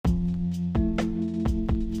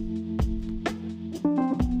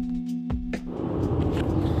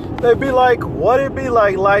They be like, what it be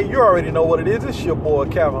like? Like, you already know what it is. It's your boy,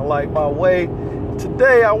 Calvin, like my way.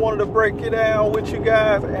 Today, I wanted to break it down with you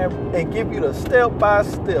guys and give you the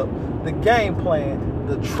step-by-step, the game plan,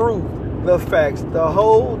 the truth, the facts, the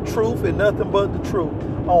whole truth and nothing but the truth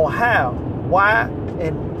on how, why,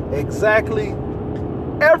 and exactly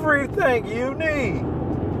everything you need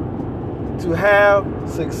to have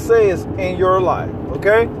success in your life,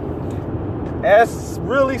 okay? That's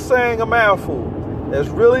really saying a mouthful. That's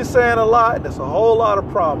really saying a lot. That's a whole lot of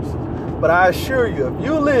promises. But I assure you, if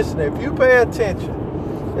you listen, if you pay attention,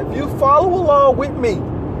 if you follow along with me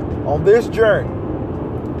on this journey,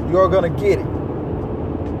 you're going to get it.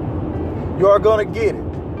 You are going to get it.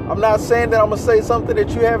 I'm not saying that I'm going to say something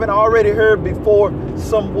that you haven't already heard before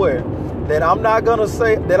somewhere. That I'm not going to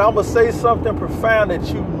say, that I'm going to say something profound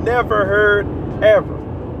that you never heard ever.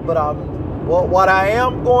 But what I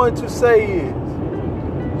am going to say is,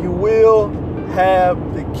 you will have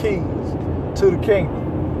the keys to the kingdom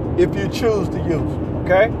if you choose to use them,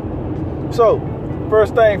 okay? So,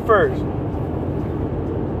 first thing first,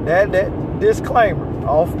 that disclaimer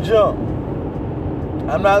off jump.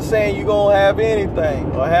 I'm not saying you're going to have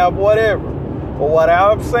anything or have whatever. But what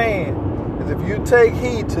I'm saying is if you take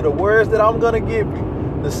heed to the words that I'm going to give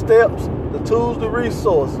you, the steps, the tools, the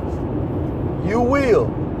resources, you will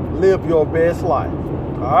live your best life.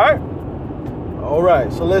 All right? All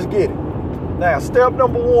right, so let's get it. Now, step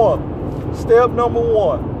number one,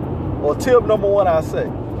 or tip number one, I say,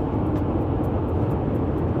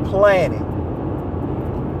 planning,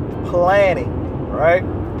 right?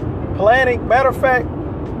 Planning, matter of fact,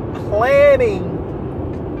 planning,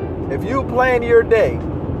 if you plan your day,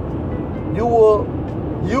 you will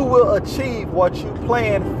achieve what you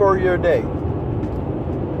plan for your day.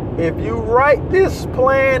 If you write this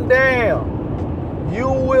plan down, you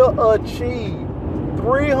will achieve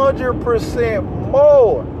 300%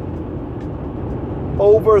 more,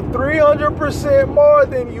 over 300% more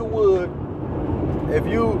than you would if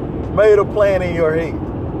you made a plan in your head.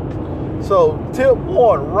 So tip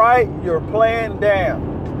one, write your plan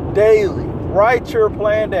down daily. Write your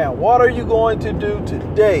plan down. What are you going to do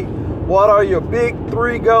today? What are your big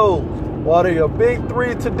three goals? What are your big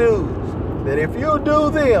three to-dos? That if you do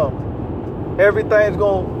them, everything's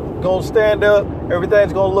going to stand up.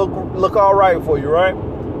 Everything's going to look all right for you, right?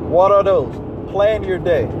 What are those? Plan your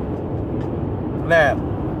day. Now,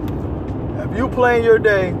 if you plan your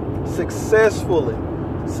day successfully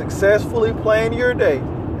plan your day,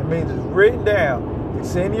 it means it's written down,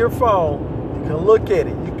 it's in your phone, you can look at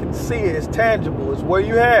it, you can see it, it's tangible, it's where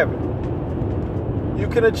you have it. You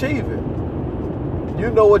can achieve it. You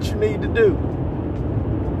know what you need to do.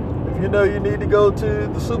 If you know you need to go to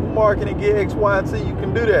the supermarket and get X, Y, and Z, you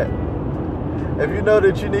can do that. If you know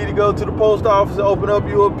that you need to go to the post office and open up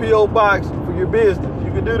your P.O. box for your business,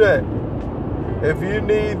 you can do that. If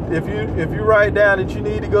you write down that you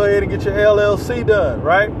need to go ahead and get your LLC done,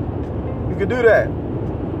 right? You can do that.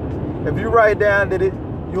 If you write down that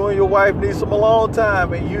you and your wife need some alone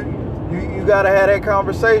time and you gotta have that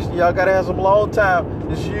conversation, y'all gotta have some alone time,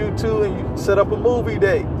 it's you two and you set up a movie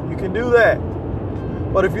date, you can do that.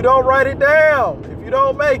 But if you don't write it down, if you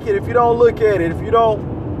don't make it, if you don't look at it, if you don't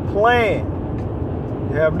plan,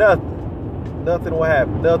 you have nothing. Nothing will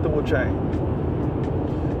happen. Nothing will change.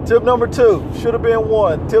 Tip number two. Should have been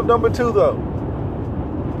one. Tip number two, though,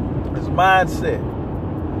 is mindset.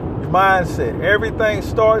 Your mindset. Everything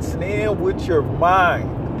starts and ends with your mind.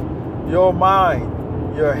 Your mind,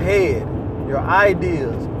 your head, your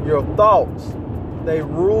ideas, your thoughts. They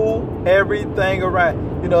rule everything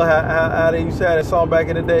around. You know how they used to have that song back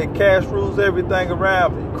in the day, cash rules everything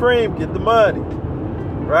around me. Cream, get the money.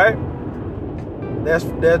 Right?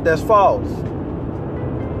 That's false.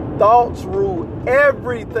 Thoughts rule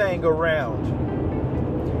everything around you.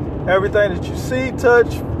 Everything that you see,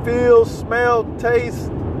 touch, feel, smell,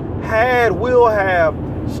 taste, will have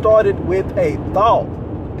started with a thought.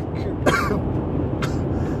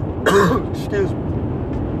 Excuse me.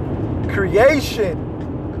 Creation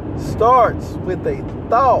starts with a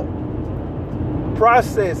thought.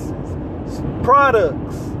 Processes,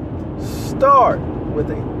 products start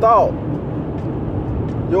with a thought.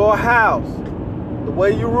 Your house, the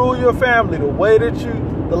way you rule your family, the way that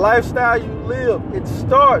the lifestyle you live, it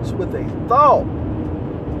starts with a thought.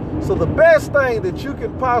 So the best thing that you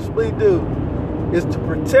can possibly do is to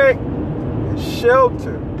protect and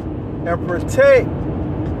shelter and protect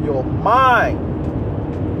your mind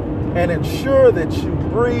and ensure that you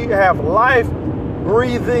have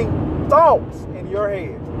life-breathing thoughts in your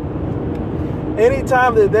head.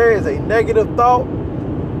 Anytime that there is a negative thought,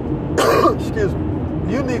 excuse me,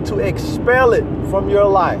 you need to expel it from your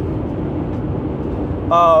life.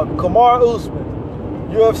 Kamaru Usman,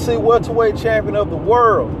 UFC welterweight champion of the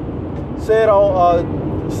world, said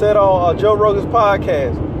on Joe Rogan's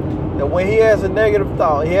podcast that when he has a negative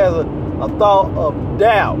thought, he has a thought of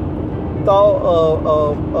doubt, thought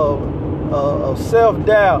of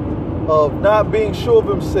self-doubt, of not being sure of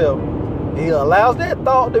himself. He allows that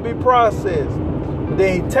thought to be processed. But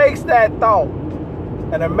then he takes that thought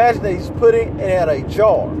and imagine that he's putting it in a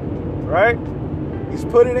jar, right? He's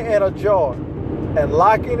putting it in a jar and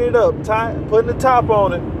locking it up, putting the top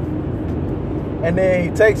on it. And then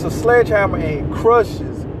he takes a sledgehammer and he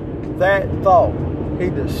crushes that thought. He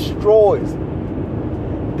destroys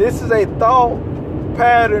it. This is a thought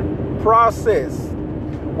pattern process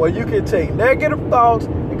where you can take negative thoughts,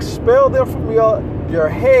 expel them from your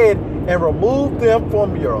head, and remove them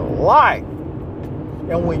from your life.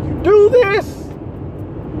 And when you do this,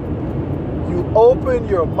 you open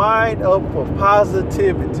your mind up for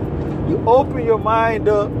positivity. You open your mind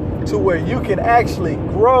up to where you can actually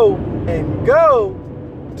grow and go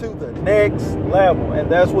to the next level. And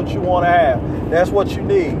that's what you want to have. That's what you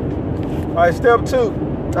need. All right, step 2.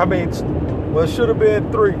 It should have been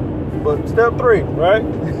 3. But step 3, right?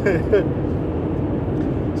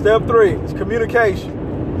 Step 3 is communication.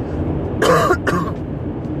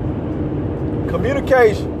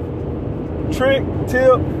 Communication. Trick,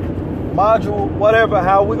 tip, module, whatever,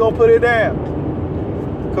 how we gonna put it down.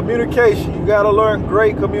 Communication. You gotta learn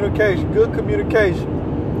great communication, good communication,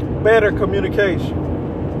 better communication.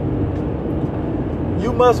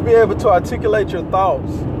 You must be able to articulate your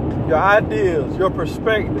thoughts, your ideas, your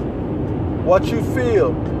perspective, what you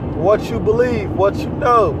feel, what you believe, what you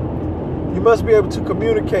know. You must be able to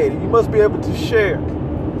communicate it. You must be able to share.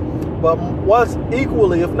 But what's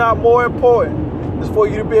equally, if not more important, is for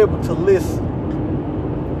you to be able to listen.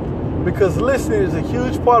 Because listening is a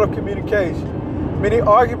huge part of communication. Many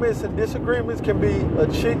arguments and disagreements can be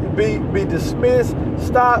dismissed,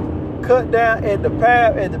 stopped, cut down at the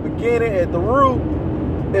path, at the beginning, at the root,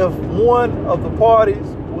 if one of the parties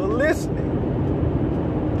were listening.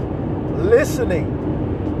 Listening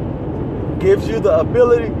gives you the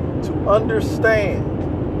ability to understand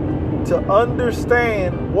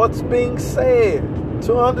what's being said,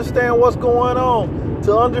 to understand what's going on,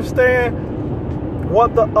 to understand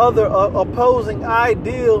what the other opposing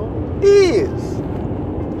ideal is.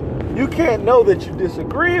 You can't know that you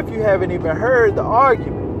disagree if you haven't even heard the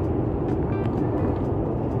argument.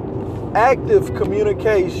 Active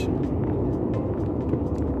communication,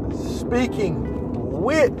 speaking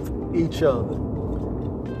with each other,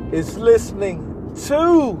 is listening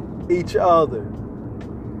to each other,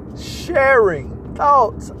 sharing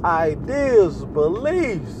thoughts, ideas,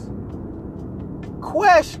 beliefs,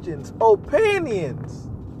 questions, opinions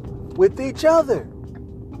with each other.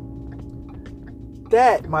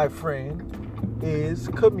 That, my friend, is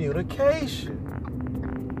communication.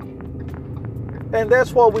 And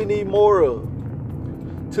that's what we need more of.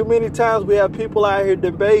 Too many times we have people out here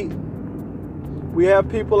debating. We have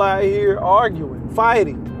people out here arguing,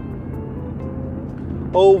 fighting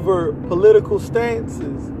over political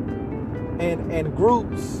stances and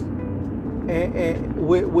groups and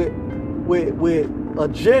with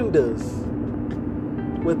agendas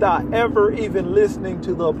without ever even listening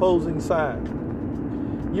to the opposing side.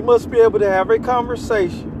 You must be able to have a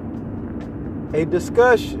conversation, a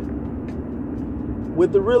discussion,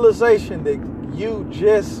 with the realization that you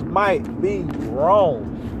just might be wrong.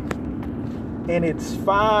 And it's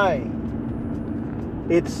fine.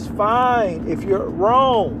 It's fine if you're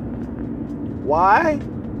wrong. Why?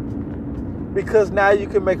 Because now you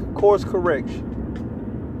can make a course correction.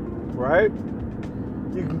 Right?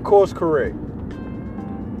 You can course correct.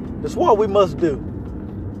 That's what we must do.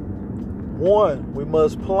 1, we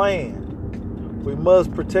must plan. We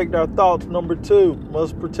must protect our thoughts. Number 2, we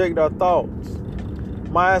must protect our thoughts.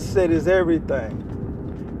 Mindset is everything.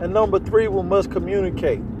 And number 3, we must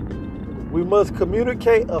communicate. We must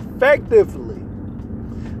communicate effectively.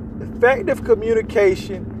 Effective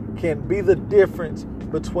communication can be the difference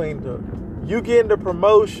between you getting the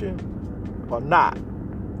promotion or not.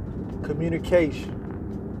 Communication.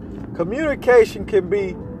 Communication can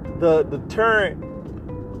be the deterrent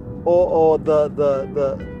or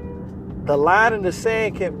the line in the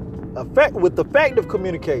sand can affect with effective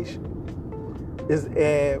communication.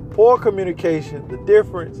 And poor communication, the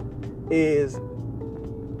difference is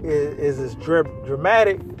as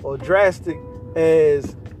dramatic or drastic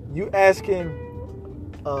as you asking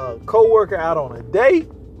a coworker out on a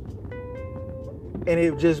date, and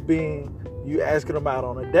it just being you asking them out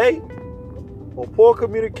on a date, or poor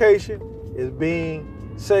communication is being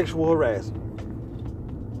sexual harassment.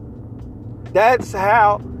 That's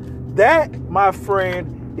how That, my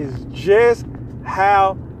friend, is just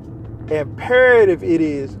how imperative it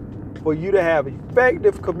is for you to have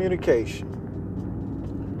effective communication.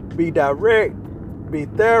 Be direct, be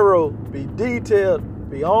thorough, be detailed,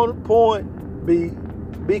 be on point, be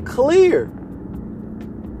clear.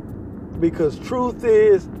 Because truth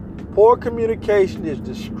is, poor communication is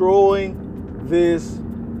destroying this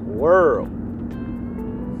world.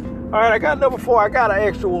 All right, I got number 4. I got an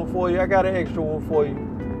extra one for you.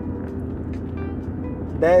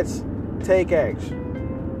 That's take action.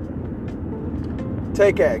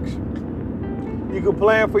 Take action. You can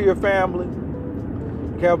plan for your family.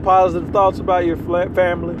 You can have positive thoughts about your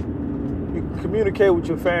family. You can communicate with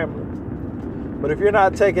your family. But if you're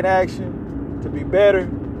not taking action to be better,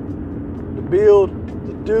 to build,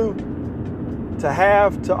 to do, to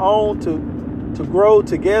have, to own, to grow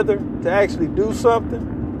together, to actually do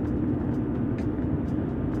something,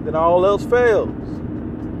 then all else fails.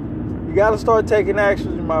 You got to start taking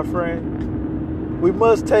action, my friend. We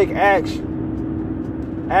must take action.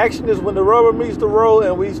 Action is when the rubber meets the road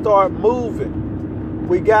and we start moving.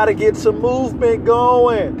 We got to get some movement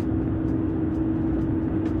going.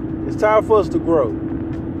 It's time for us to grow.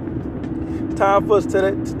 It's time for us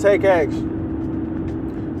to take action.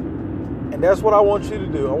 And that's what I want you to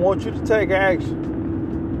do. I want you to take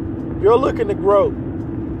action. If you're looking to grow,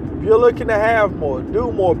 if you're looking to have more,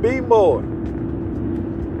 do more, be more,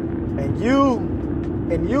 and you,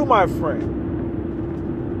 my friend,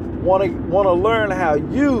 want to learn how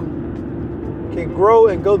you can grow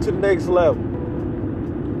and go to the next level,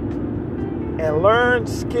 and learn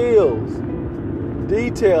skills,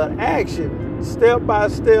 detailed action,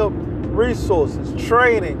 step-by-step resources,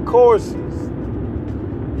 training, courses,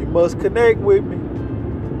 you must connect with me.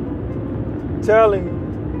 I'm telling you,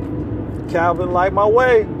 Calvin Light My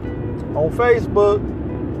Way on Facebook.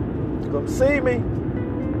 Come see me.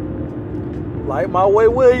 Light My Way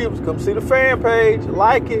Williams. Come see the fan page.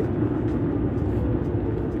 Like it.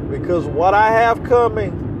 Because what I have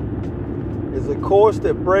coming is a course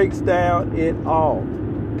that breaks down it all.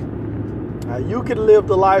 How you can live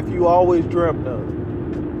the life you always dreamt of.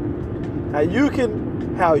 How you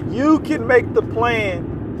can make the plan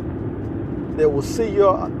that will see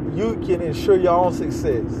you can ensure your own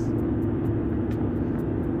success.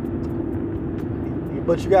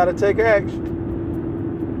 But you got to take action.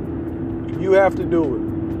 You have to do it.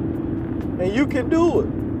 And you can do it.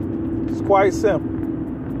 It's quite simple.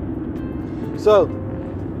 So,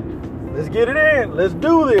 let's get it in. Let's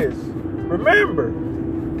do this. Remember,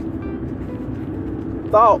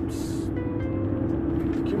 thoughts,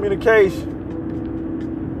 communication,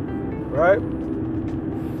 right?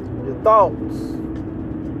 Your thoughts,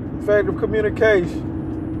 effective communication,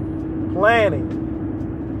 planning,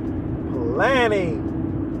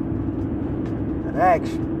 and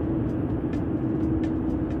action.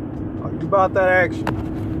 Are you about that action?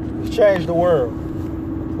 Let's change the world.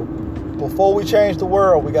 Before we change the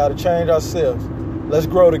world, we got to change ourselves. Let's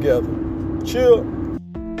grow together. Chill.